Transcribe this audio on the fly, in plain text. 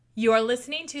You are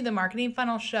listening to the Marketing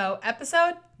Funnel Show,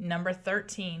 episode number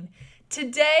 13.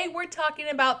 Today, we're talking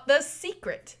about the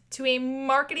secret to a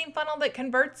marketing funnel that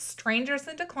converts strangers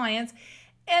into clients,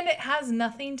 and it has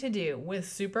nothing to do with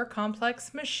super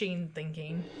complex machine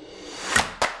thinking.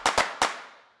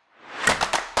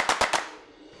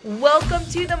 Welcome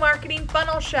to the Marketing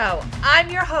Funnel Show. I'm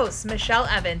your host, Michelle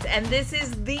Evans, and this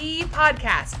is the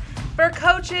podcast for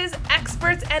coaches,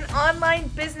 experts, and online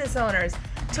business owners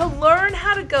to learn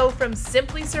how to go from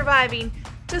simply surviving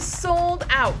to sold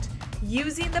out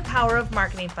using the power of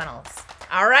marketing funnels.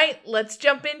 All right, let's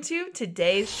jump into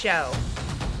today's show.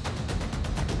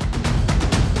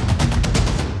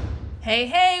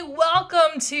 Hey,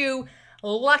 welcome to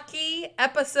lucky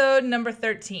episode number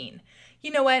 13.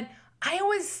 You know what? I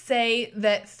always say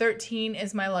that 13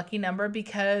 is my lucky number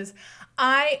because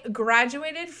I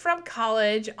graduated from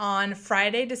college on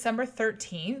Friday, December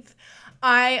 13th.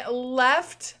 I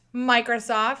left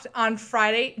Microsoft on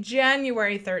Friday,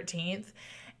 January 13th,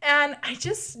 and I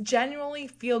just genuinely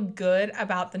feel good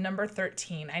about the number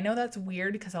 13. I know that's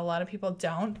weird because a lot of people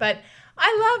don't, but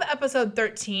I love episode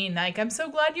 13. I'm so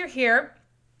glad you're here,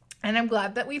 and I'm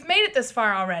glad that we've made it this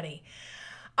far already.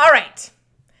 All right,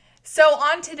 so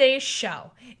on today's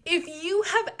show, if you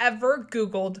have ever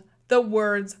Googled the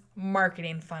words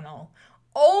marketing funnel,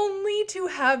 only to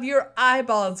have your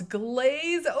eyeballs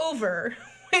glaze over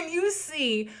when you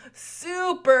see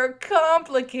super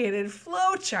complicated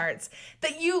flowcharts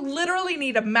that you literally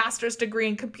need a master's degree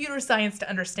in computer science to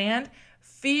understand,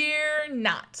 fear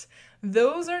not.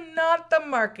 Those are not the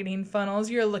marketing funnels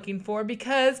you're looking for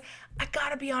because I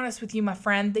gotta be honest with you, my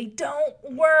friend, they don't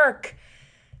work.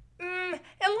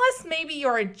 Unless maybe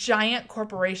you're a giant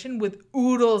corporation with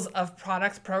oodles of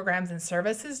products, programs, and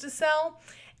services to sell.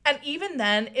 And even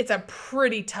then, it's a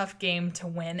pretty tough game to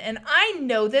win. And I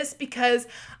know this because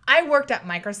I worked at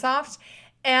Microsoft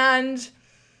and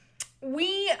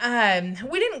we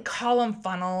didn't call them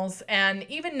funnels. And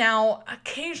even now,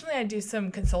 occasionally I do some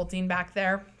consulting back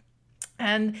there.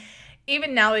 And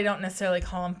even now, they don't necessarily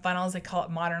call them funnels. They call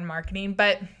it modern marketing.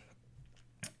 But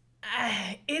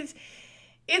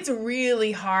it's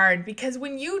really hard because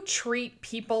when you treat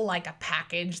people like a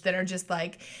package that are just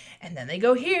like, and then they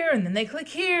go here, and then they click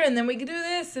here, and then we can do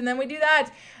this, and then we do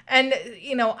that. And,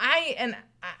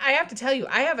 I have to tell you,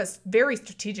 I have a very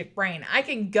strategic brain. I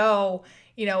can go,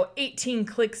 18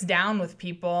 clicks down with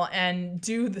people and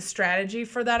do the strategy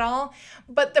for that all.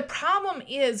 But the problem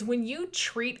is when you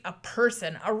treat a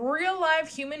person, a real live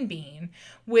human being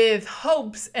with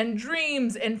hopes and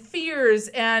dreams and fears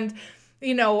and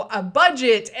a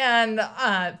budget and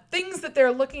things that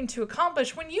they're looking to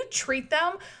accomplish, when you treat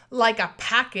them like a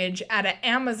package at an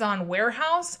Amazon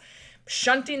warehouse,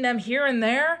 shunting them here and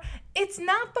there, it's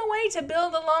not the way to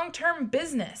build a long-term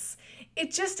business.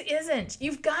 It just isn't.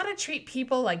 You've got to treat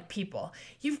people like people.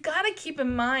 You've got to keep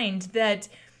in mind that,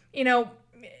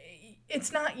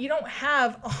 it's not, you don't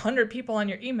have 100 people on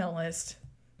your email list.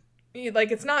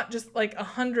 It's not just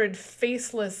 100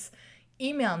 faceless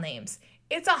email names.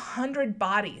 It's 100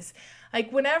 bodies.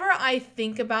 Whenever I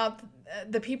think about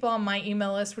the people on my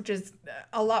email list, which is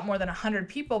a lot more than 100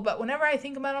 people, but whenever I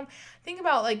think about them, think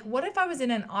about what if I was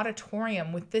in an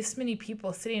auditorium with this many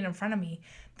people sitting in front of me?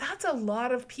 That's a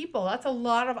lot of people. That's a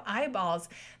lot of eyeballs.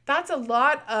 That's a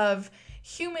lot of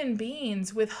human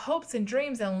beings with hopes and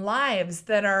dreams and lives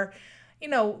that are,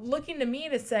 looking to me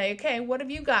to say, okay, what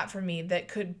have you got for me that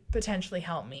could potentially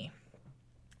help me?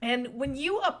 And when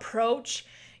you approach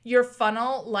your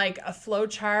funnel like a flow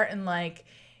chart and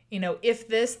if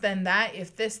this, then that,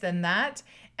 if this, then that,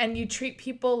 and you treat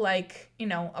people like,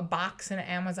 a box in an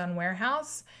Amazon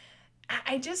warehouse,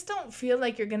 I just don't feel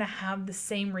like you're going to have the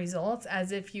same results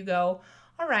as if you go,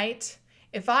 all right,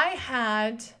 if I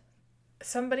had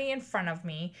somebody in front of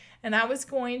me and I was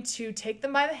going to take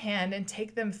them by the hand and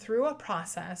take them through a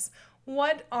process,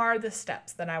 what are the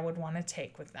steps that I would want to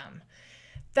take with them?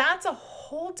 That's a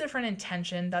whole different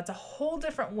intention. That's a whole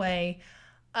different way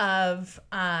of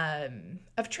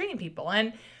treating people.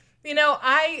 And,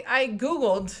 I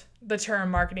Googled the term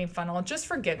marketing funnel just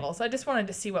for giggles. I just wanted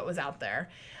to see what was out there.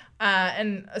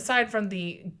 And aside from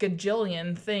the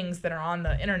gajillion things that are on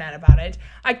the internet about it,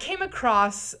 I came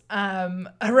across a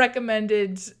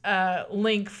recommended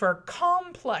link for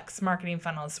complex marketing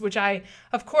funnels, which I,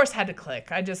 of course, had to click.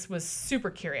 I just was super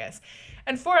curious.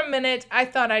 And for a minute, I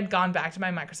thought I'd gone back to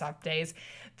my Microsoft days.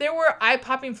 There were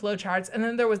eye-popping flowcharts, and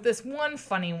then there was this one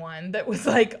funny one that was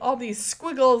all these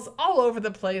squiggles all over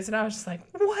the place, and I was just like,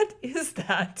 what is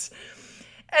that?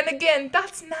 And again,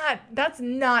 that's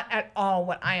not at all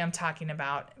what I am talking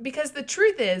about, because the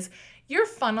truth is, your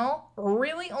funnel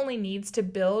really only needs to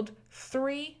build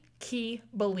 3 key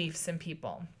beliefs in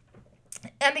people.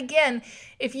 And again,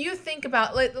 if you think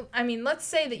about, let's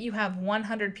say that you have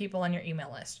 100 people on your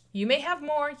email list. You may have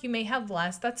more, you may have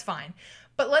less, that's fine.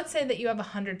 But let's say that you have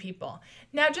 100 people.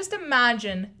 Now just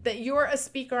imagine that you're a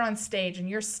speaker on stage and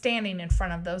you're standing in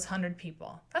front of those 100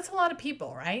 people. That's a lot of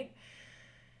people, right?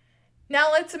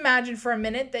 Now let's imagine for a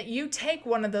minute that you take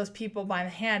one of those people by the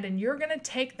hand and you're going to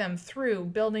take them through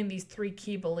building these 3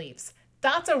 key beliefs.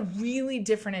 That's a really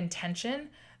different intention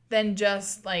than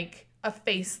just like a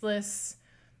faceless,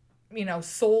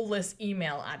 soulless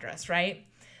email address, right?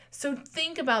 So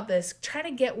think about this. Try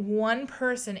to get one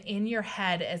person in your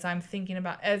head as I'm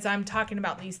talking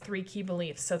about these 3 key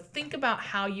beliefs. So think about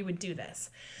how you would do this.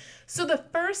 So the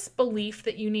first belief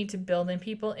that you need to build in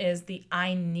people is the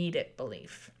I need it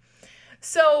belief.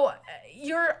 So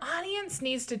your audience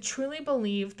needs to truly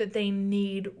believe that they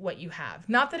need what you have.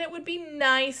 Not that it would be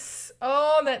nice.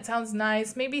 Oh, that sounds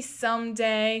nice. Maybe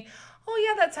someday. Oh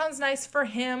yeah, that sounds nice for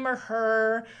him or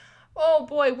her. Oh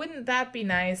boy, wouldn't that be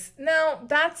nice? No,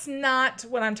 that's not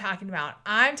what I'm talking about.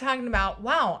 I'm talking about,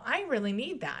 wow, I really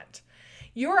need that.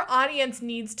 Your audience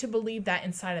needs to believe that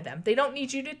inside of them. They don't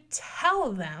need you to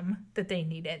tell them that they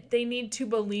need it. They need to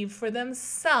believe for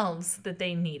themselves that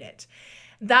they need it.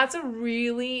 That's a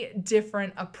really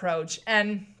different approach.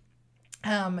 And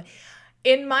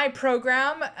in my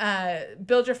program,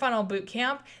 Build Your Funnel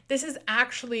Bootcamp, this is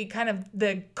actually kind of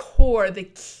the core, the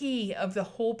key of the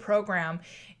whole program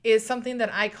is something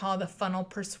that I call the funnel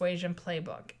persuasion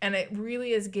playbook. And it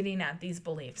really is getting at these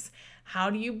beliefs. How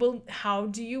do you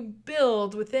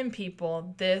build within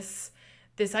people this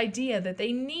idea that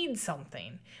they need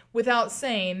something without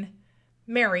saying,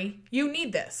 Mary, you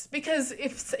need this? Because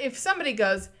if somebody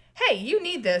goes, hey, you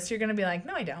need this, you're going to be like,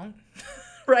 no, I don't,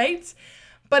 right?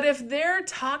 But if they're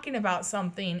talking about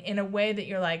something in a way that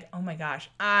you're like, oh my gosh,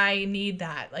 I need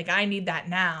that. Like, I need that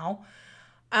now.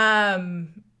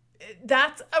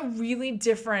 That's a really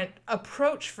different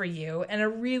approach for you and a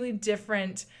really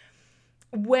different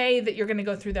way that you're going to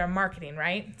go through their marketing,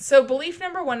 right? So belief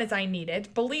number 1 is I need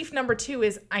it. Belief number 2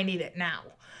 is I need it now.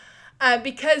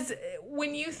 Because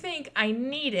when you think I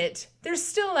need it, there's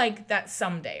still like that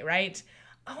someday, right?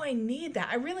 Oh, I need that.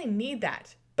 I really need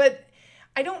that. But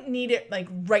I don't need it like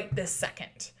right this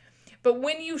second. But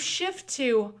when you shift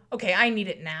to, okay, I need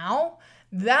it now,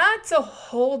 that's a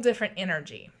whole different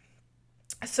energy.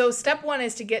 So step 1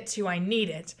 is to get to I need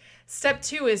it. Step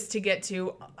 2 is to get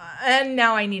to, and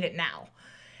now I need it now.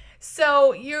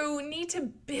 So you need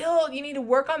to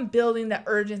work on building the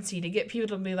urgency to get people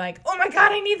to be like, oh my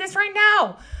God, I need this right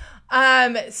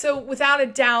now. So without a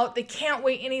doubt, they can't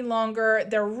wait any longer.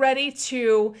 They're ready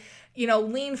to,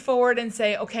 lean forward and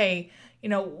say, okay,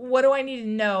 what do I need to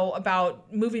know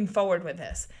about moving forward with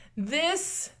this?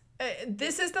 This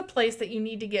is the place that you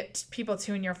need to get people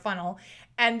to in your funnel.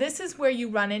 And this is where you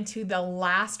run into the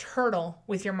last hurdle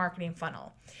with your marketing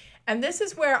funnel. And this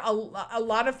is where a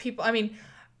lot of people,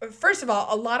 first of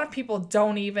all, a lot of people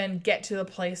don't even get to the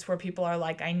place where people are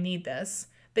like, I need this.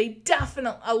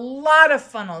 A lot of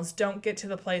funnels don't get to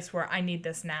the place where I need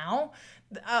this now.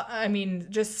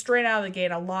 Just straight out of the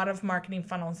gate, a lot of marketing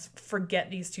funnels forget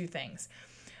these 2 things.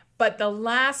 But the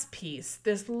last piece,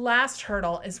 this last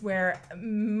hurdle is where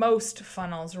most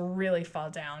funnels really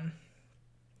fall down.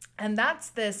 And that's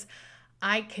this,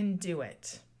 I can do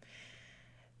it.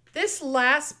 This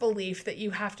last belief that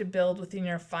you have to build within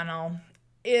your funnel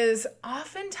is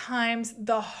oftentimes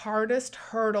the hardest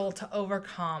hurdle to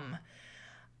overcome.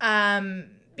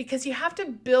 Because you have to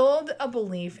build a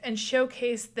belief and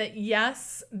showcase that,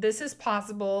 yes, this is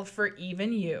possible for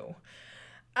even you.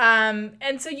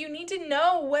 And so you need to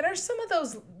know, what are some of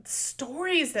those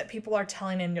stories that people are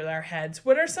telling into their heads?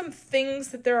 What are some things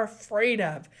that they're afraid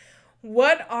of?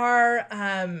 What are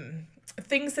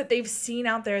things that they've seen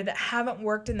out there that haven't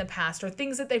worked in the past, or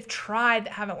things that they've tried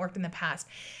that haven't worked in the past?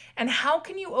 And how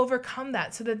can you overcome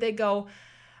that so that they go,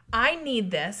 I need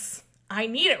this, I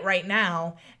need it right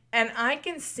now, and I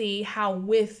can see how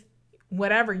with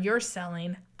whatever you're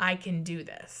selling, I can do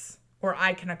this, or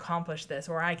I can accomplish this,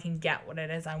 or I can get what it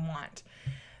is I want.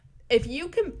 If you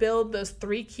can build those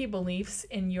 3 key beliefs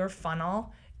in your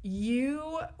funnel,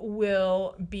 you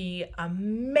will be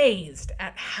amazed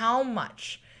at how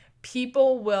much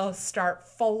people will start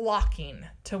flocking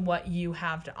to what you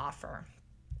have to offer.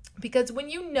 Because when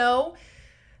you know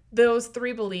those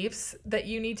 3 beliefs that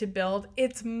you need to build,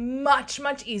 it's much,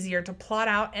 much easier to plot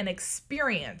out an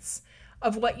experience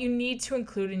of what you need to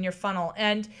include in your funnel.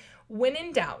 And when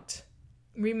in doubt,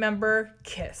 remember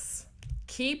KISS.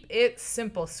 Keep it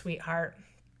simple, sweetheart.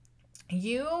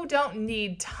 You don't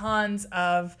need tons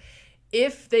of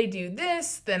if they do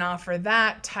this, then offer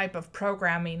that type of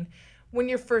programming when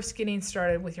you're first getting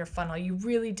started with your funnel. You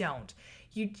really don't.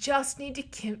 You just need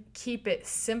to keep it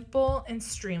simple and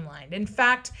streamlined. In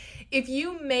fact, if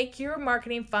you make your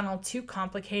marketing funnel too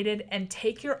complicated and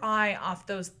take your eye off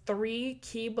those 3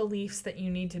 key beliefs that you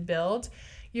need to build,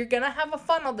 you're going to have a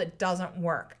funnel that doesn't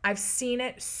work. I've seen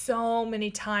it so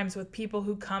many times with people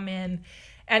who come in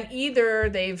and either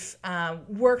they've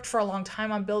worked for a long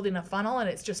time on building a funnel and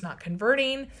it's just not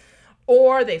converting,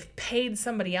 or they've paid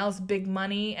somebody else big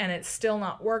money and it's still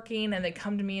not working, and they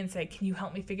come to me and say, can you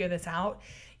help me figure this out?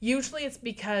 Usually it's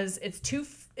because it's too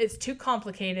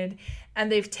complicated and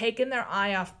they've taken their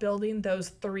eye off building those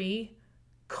 3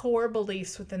 core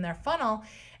beliefs within their funnel.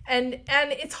 And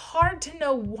it's hard to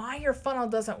know why your funnel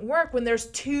doesn't work when there's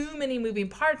too many moving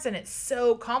parts and it's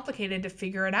so complicated to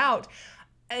figure it out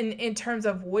in terms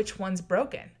of which one's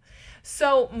broken.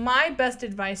 So my best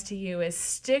advice to you is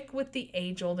stick with the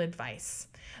age-old advice.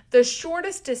 The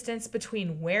shortest distance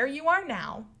between where you are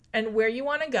now and where you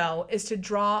want to go is to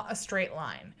draw a straight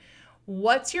line.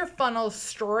 What's your funnel's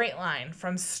straight line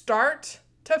from start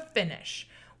to finish,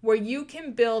 where you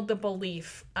can build the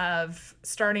belief of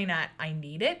starting at I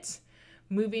need it,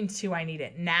 moving to I need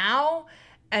it now,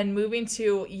 and moving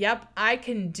to, yep, I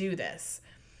can do this.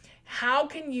 How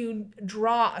can you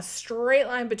draw a straight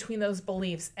line between those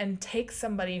beliefs and take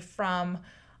somebody from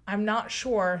I'm not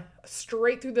sure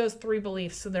straight through those 3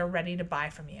 beliefs so they're ready to buy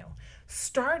from you?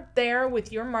 Start there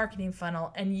with your marketing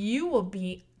funnel and you will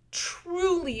be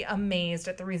truly amazed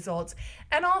at the results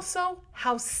and also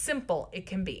how simple it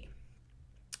can be.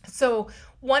 So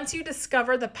once you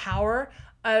discover the power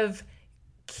of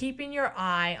keeping your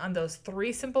eye on those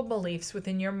 3 simple beliefs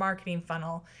within your marketing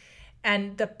funnel,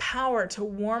 and the power to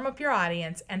warm up your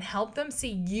audience and help them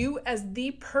see you as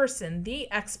the person,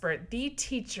 the expert, the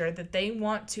teacher that they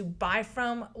want to buy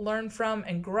from, learn from,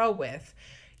 and grow with,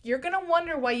 you're going to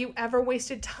wonder why you ever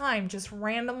wasted time just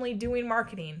randomly doing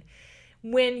marketing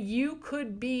when you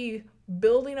could be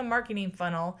building a marketing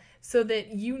funnel so that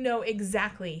you know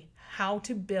exactly how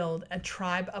to build a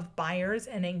tribe of buyers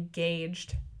and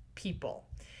engaged people.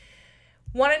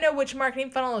 Want to know which marketing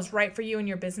funnel is right for you and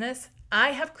your business?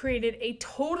 I have created a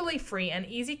totally free and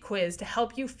easy quiz to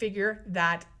help you figure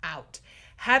that out.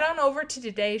 Head on over to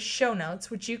today's show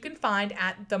notes, which you can find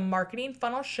at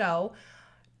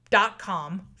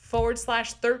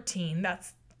themarketingfunnelshow.com/13.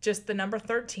 That's just the number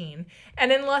 13.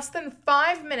 And in less than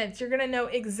 5 minutes, you're going to know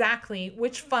exactly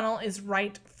which funnel is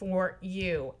right for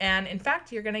you. And in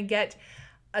fact, you're going to get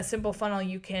a simple funnel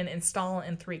you can install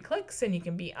in 3 clicks, and you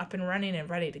can be up and running and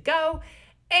ready to go,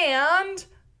 and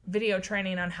video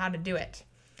training on how to do it.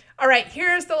 All right,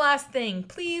 here's the last thing.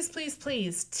 Please, please,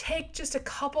 please take just a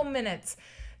couple minutes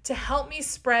to help me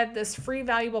spread this free,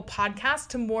 valuable podcast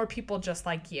to more people just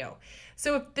like you.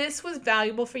 So if this was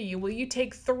valuable for you, will you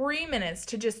take 3 minutes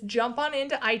to just jump on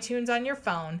into iTunes on your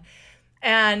phone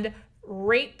and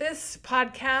rate this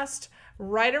podcast,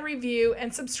 write a review,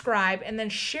 and subscribe, and then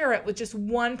share it with just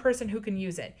one person who can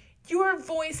use it? Your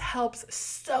voice helps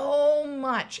so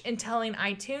much in telling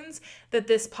iTunes that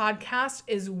this podcast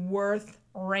is worth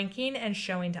ranking and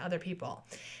showing to other people.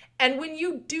 And when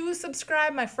you do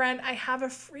subscribe, my friend, I have a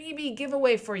freebie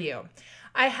giveaway for you.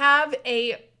 I have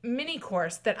a mini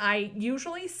course that I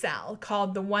usually sell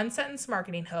called the One Sentence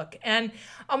Marketing Hook. And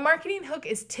a marketing hook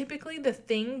is typically the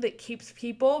thing that keeps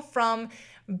people from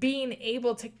being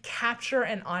able to capture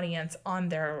an audience on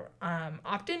their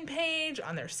opt-in page,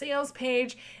 on their sales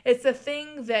page. It's the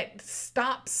thing that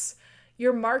stops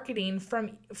your marketing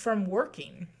from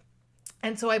working.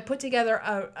 And so I put together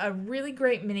a really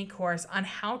great mini course on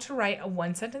how to write a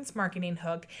 1-sentence marketing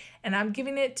hook, and I'm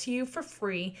giving it to you for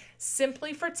free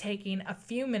simply for taking a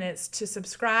few minutes to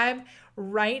subscribe,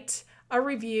 write a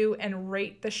review, and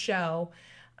rate the show.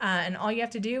 And all you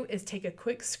have to do is take a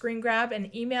quick screen grab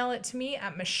and email it to me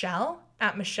at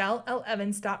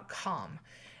michelle@michellelevans.com,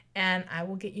 and I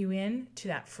will get you into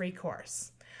that free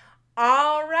course.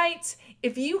 All right.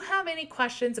 If you have any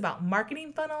questions about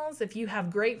marketing funnels, if you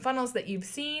have great funnels that you've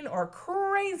seen or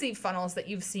crazy funnels that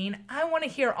you've seen, I want to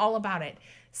hear all about it.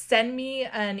 Send me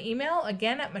an email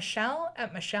again at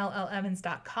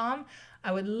michelle@michellelevans.com.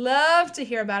 I would love to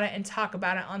hear about it and talk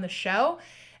about it on the show.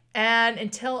 And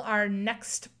until our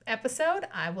next episode,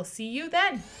 I will see you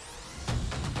then.